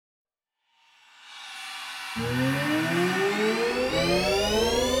Hi,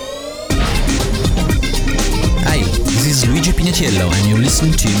 this is Luigi Pignatiello and you're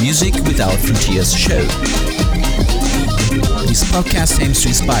listening to Music Without Frontiers show. This podcast aims to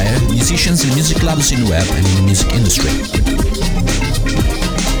inspire musicians and music lovers in the web and in the music industry.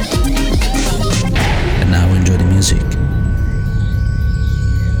 And now enjoy the music.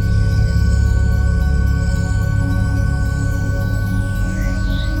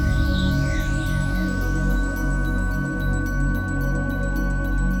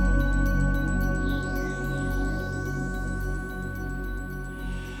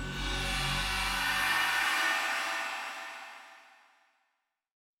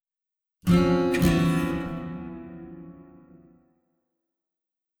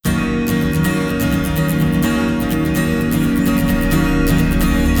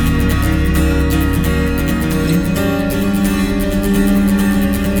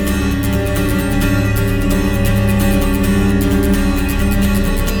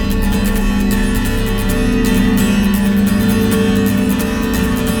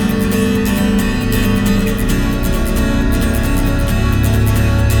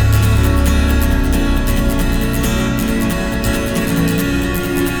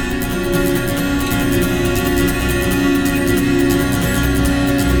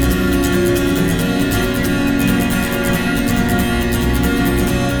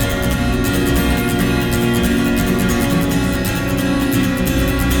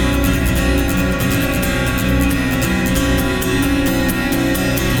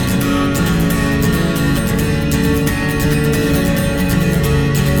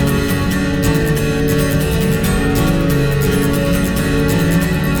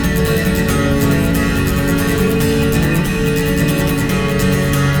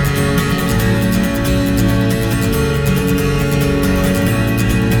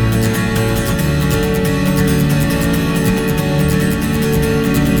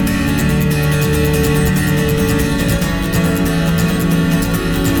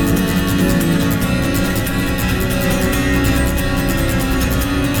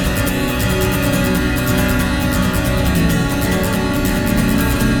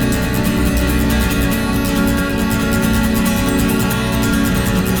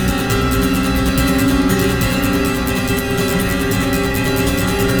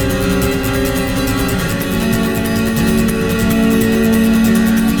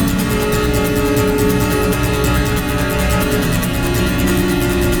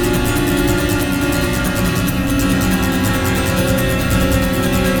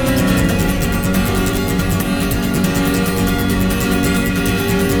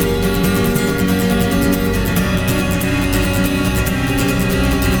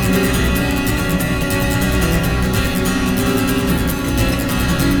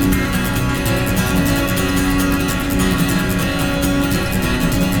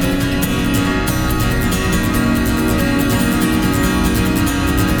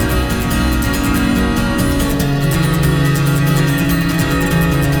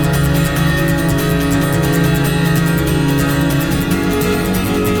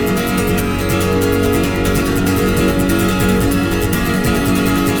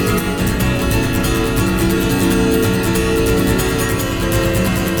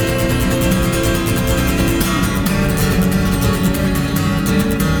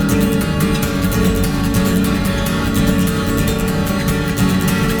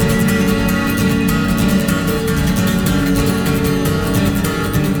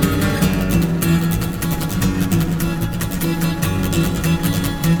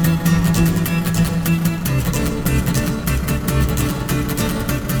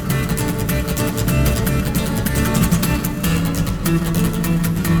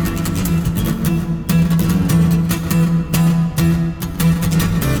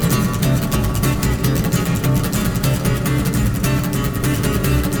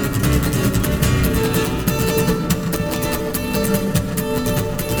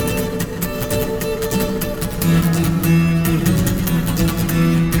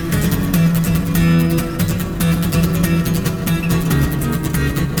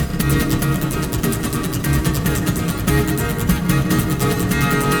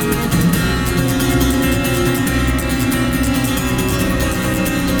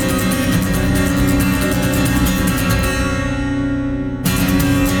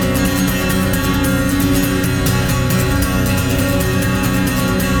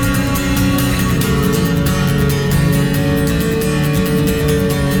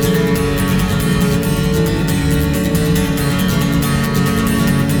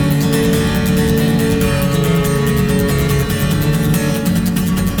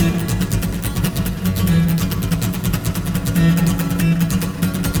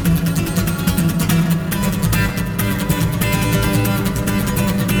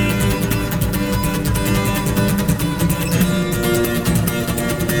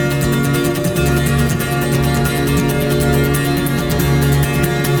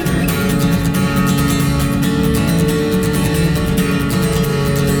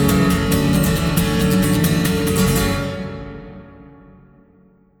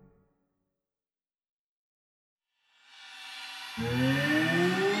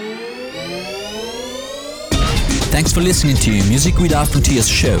 Thanks for listening to Music Without Frontiers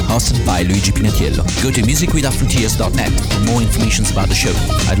show, hosted by Luigi Pinatiello. Go to musicwithoutfrontiers.net for more information about the show.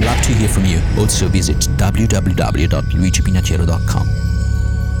 I'd love to hear from you. Also visit www.luigipinatiello.com.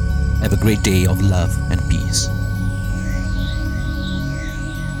 Have a great day of love and peace.